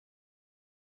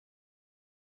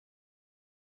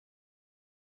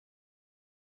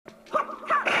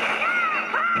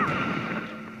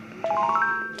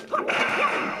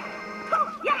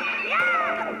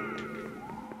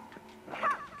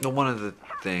One of the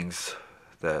things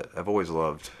that I've always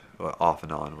loved, off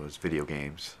and on, was video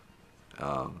games.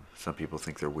 Some people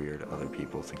think they're weird, other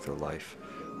people think they're life.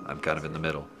 I'm kind of in the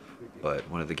middle. But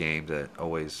one of the games that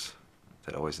always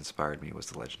inspired me was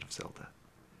The Legend of Zelda.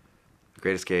 The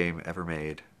greatest game ever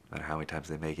made. No matter how many times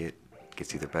they make it, it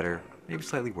gets either better, maybe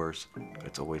slightly worse, but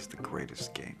it's always the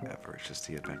greatest game ever. It's just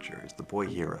the adventure. It's the boy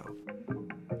hero.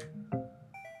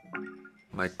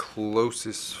 My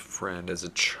closest friend as a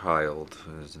child,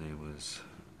 his name was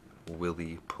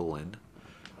Willie Pullen.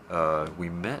 We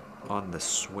met on the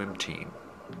swim team.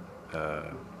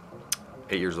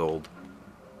 8 years old.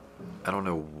 I don't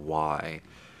know why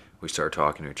we started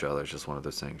talking to each other. It's just one of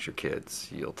those things. You're kids.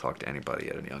 You'll talk to anybody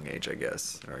at a young age, I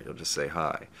guess, or you'll just say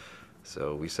hi.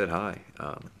 So we said hi.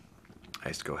 I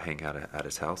used to go hang out at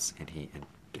his house, and he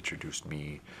introduced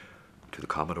me to the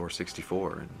Commodore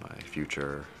 64 and my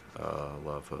future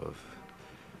love of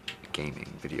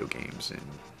gaming, video games, and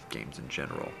games in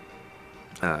general.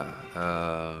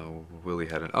 Willie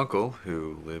had an uncle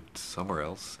who lived somewhere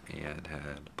else and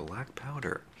had black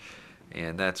powder.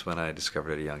 And that's when I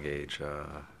discovered at a young age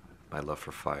my love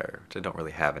for fire, which I don't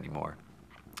really have anymore.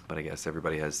 But I guess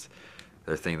everybody has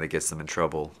their thing that gets them in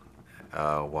trouble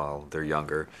while they're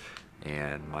younger.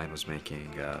 And mine was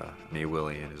making me,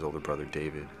 Willie, and his older brother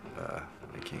David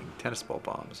making tennis ball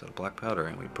bombs out of black powder,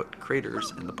 and we put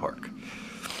craters in the park.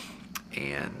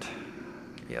 And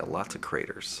yeah, lots of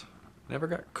craters. Never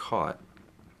got caught,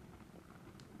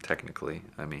 technically.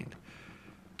 I mean,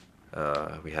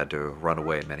 we had to run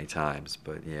away many times,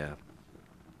 but yeah,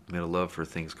 we had a love for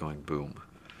things going boom.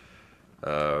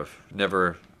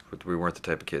 We weren't the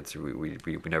type of kids who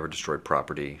we never destroyed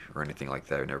property or anything like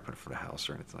that. We never put it in front of a house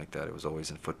or anything like that. It was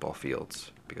always in football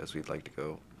fields because we'd like to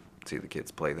go see the kids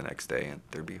play the next day, and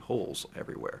there'd be holes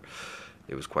everywhere.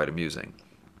 It was quite amusing,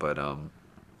 but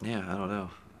yeah, I don't know.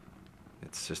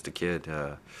 It's just a kid.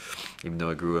 Even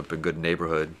though I grew up in a good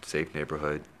neighborhood, safe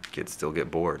neighborhood, kids still get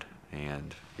bored,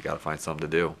 and you gotta find something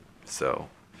to do. So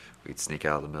we'd sneak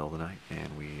out in the middle of the night,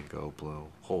 and we'd go blow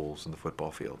holes in the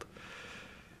football field.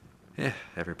 Yeah,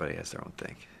 everybody has their own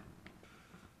thing.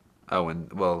 Oh,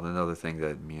 and well, another thing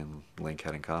that me and Link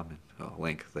had in common,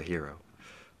 Link, the hero,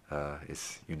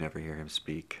 is you never hear him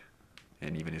speak.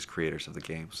 And even his creators of the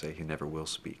game say he never will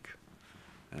speak.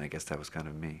 And I guess that was kind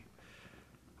of me.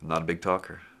 I'm not a big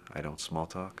talker. I don't small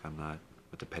talk. I'm not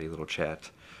with the petty little chat.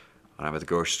 When I'm at the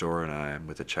grocery store and I'm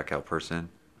with a checkout person,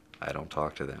 I don't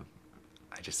talk to them.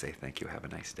 I just say thank you, have a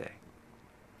nice day.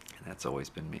 And that's always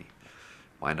been me.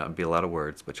 Might not be a lot of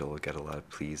words, but you'll get a lot of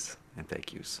please and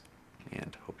thank yous.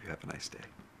 And hope you have a nice day.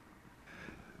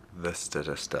 The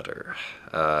stutter.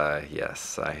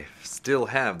 Yes, I still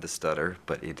have the stutter,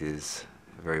 but it is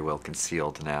very well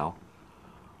concealed now.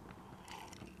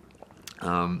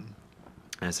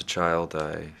 As a child,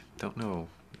 I don't know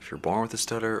if you're born with a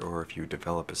stutter or if you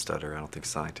develop a stutter. I don't think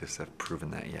scientists have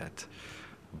proven that yet.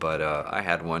 But I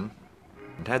had one.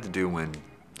 It had to do when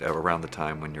around the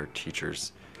time when your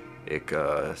teachers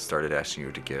started asking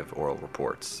you to give oral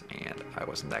reports, and I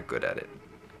wasn't that good at it.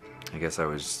 I guess I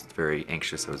was very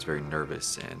anxious, I was very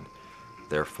nervous, and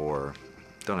therefore,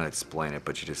 don't know how to explain it,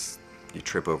 but you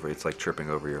trip over, it's like tripping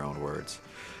over your own words,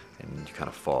 and you kind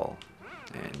of fall,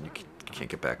 and you can't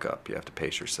get back up. You have to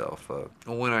pace yourself.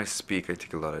 When I speak, I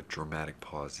take a lot of dramatic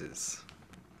pauses,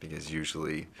 because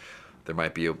usually there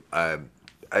might be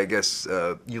I guess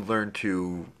you learn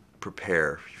to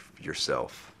prepare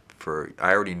yourself.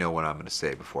 I already know what I'm going to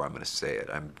say before I'm going to say it.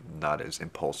 I'm not as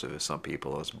impulsive as some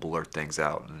people. I'll just blurt things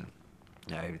out, and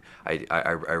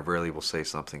I rarely will say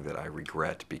something that I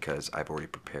regret because I've already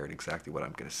prepared exactly what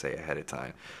I'm going to say ahead of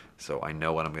time. So I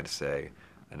know what I'm going to say.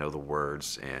 I know the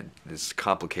words, and as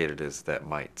complicated as that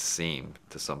might seem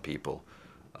to some people,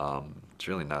 it's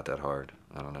really not that hard.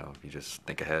 I don't know. If you just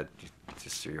think ahead,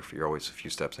 you're always a few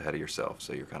steps ahead of yourself,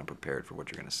 so you're kind of prepared for what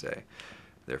you're going to say.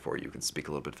 Therefore, you can speak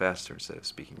a little bit faster instead of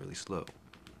speaking really slow.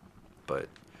 But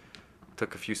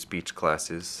took a few speech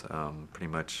classes.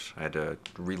 Pretty much, I had to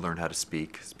relearn how to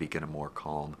speak in a more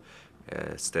calm,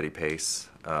 steady pace.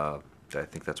 I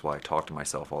think that's why I talk to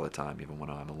myself all the time, even when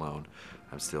I'm alone.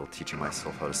 I'm still teaching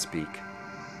myself how to speak.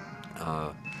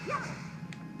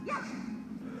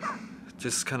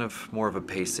 Just kind of more of a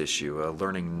pace issue,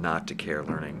 learning not to care,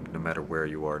 learning no matter where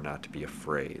you are not to be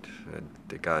afraid.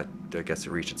 I guess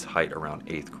it reached its height around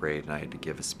 8th grade, and I had to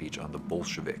give a speech on the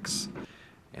Bolsheviks.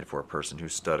 And for a person who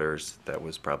stutters, that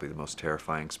was probably the most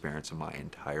terrifying experience of my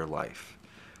entire life.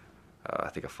 I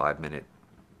think a 5-minute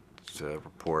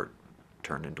report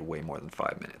turned into way more than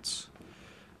 5 minutes.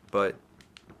 But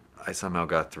I somehow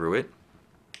got through it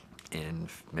in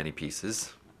many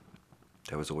pieces.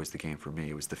 That was always the game for me.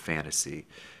 It was the fantasy.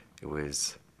 It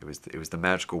was the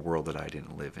magical world that I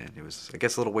didn't live in. It was, I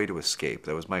guess, a little way to escape.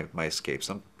 That was my escape.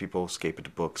 Some people escape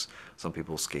into books. Some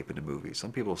people escape into movies.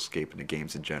 Some people escape into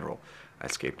games in general. I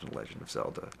escaped into Legend of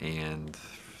Zelda, and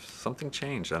something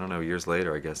changed. I don't know. Years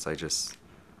later, I guess I just,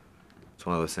 it's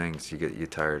one of those things. You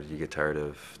get tired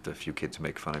of the few kids who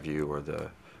make fun of you, or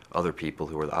the other people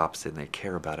who are the opposite and they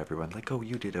care about everyone. Like, oh,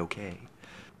 you did okay.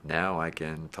 Now I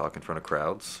can talk in front of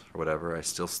crowds or whatever. I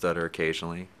still stutter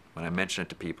occasionally. When I mention it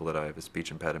to people that I have a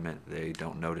speech impediment, they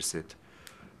don't notice it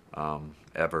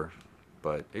ever,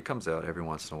 but it comes out every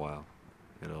once in a while.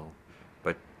 It'll,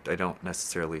 but I don't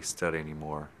necessarily study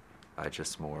anymore. I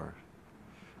just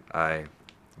I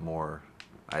more,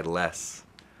 I less,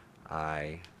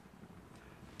 I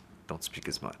don't speak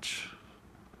as much.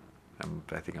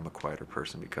 I think I'm a quieter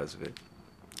person because of it.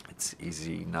 It's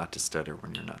easy not to stutter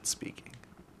when you're not speaking.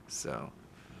 So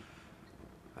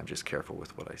I'm just careful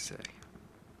with what I say.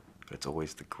 But it's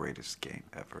always the greatest game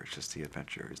ever. It's just the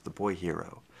adventure. It's the boy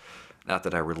hero. Not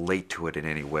that I relate to it in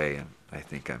any way, and I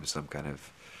think I'm some kind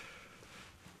of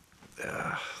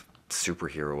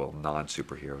superhero, well,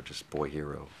 non-superhero, just boy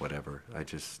hero, whatever.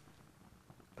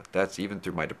 That's even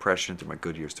through my depression, through my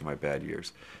good years, through my bad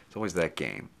years. It's always that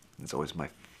game. It's always my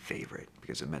favorite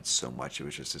because it meant so much. It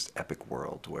was just this epic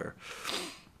world where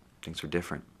things were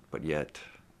different, but yet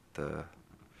the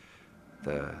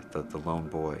the lone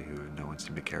boy who no one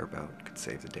seemed to care about could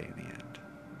save the day in the end.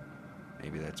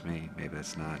 Maybe that's me. Maybe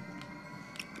that's not.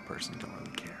 The person don't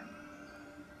really care.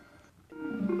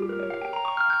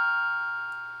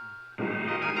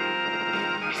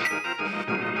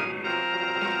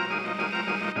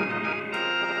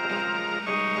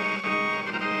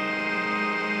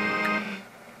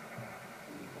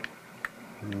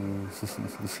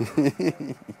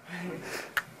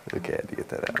 Okay, I had to get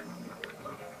that out.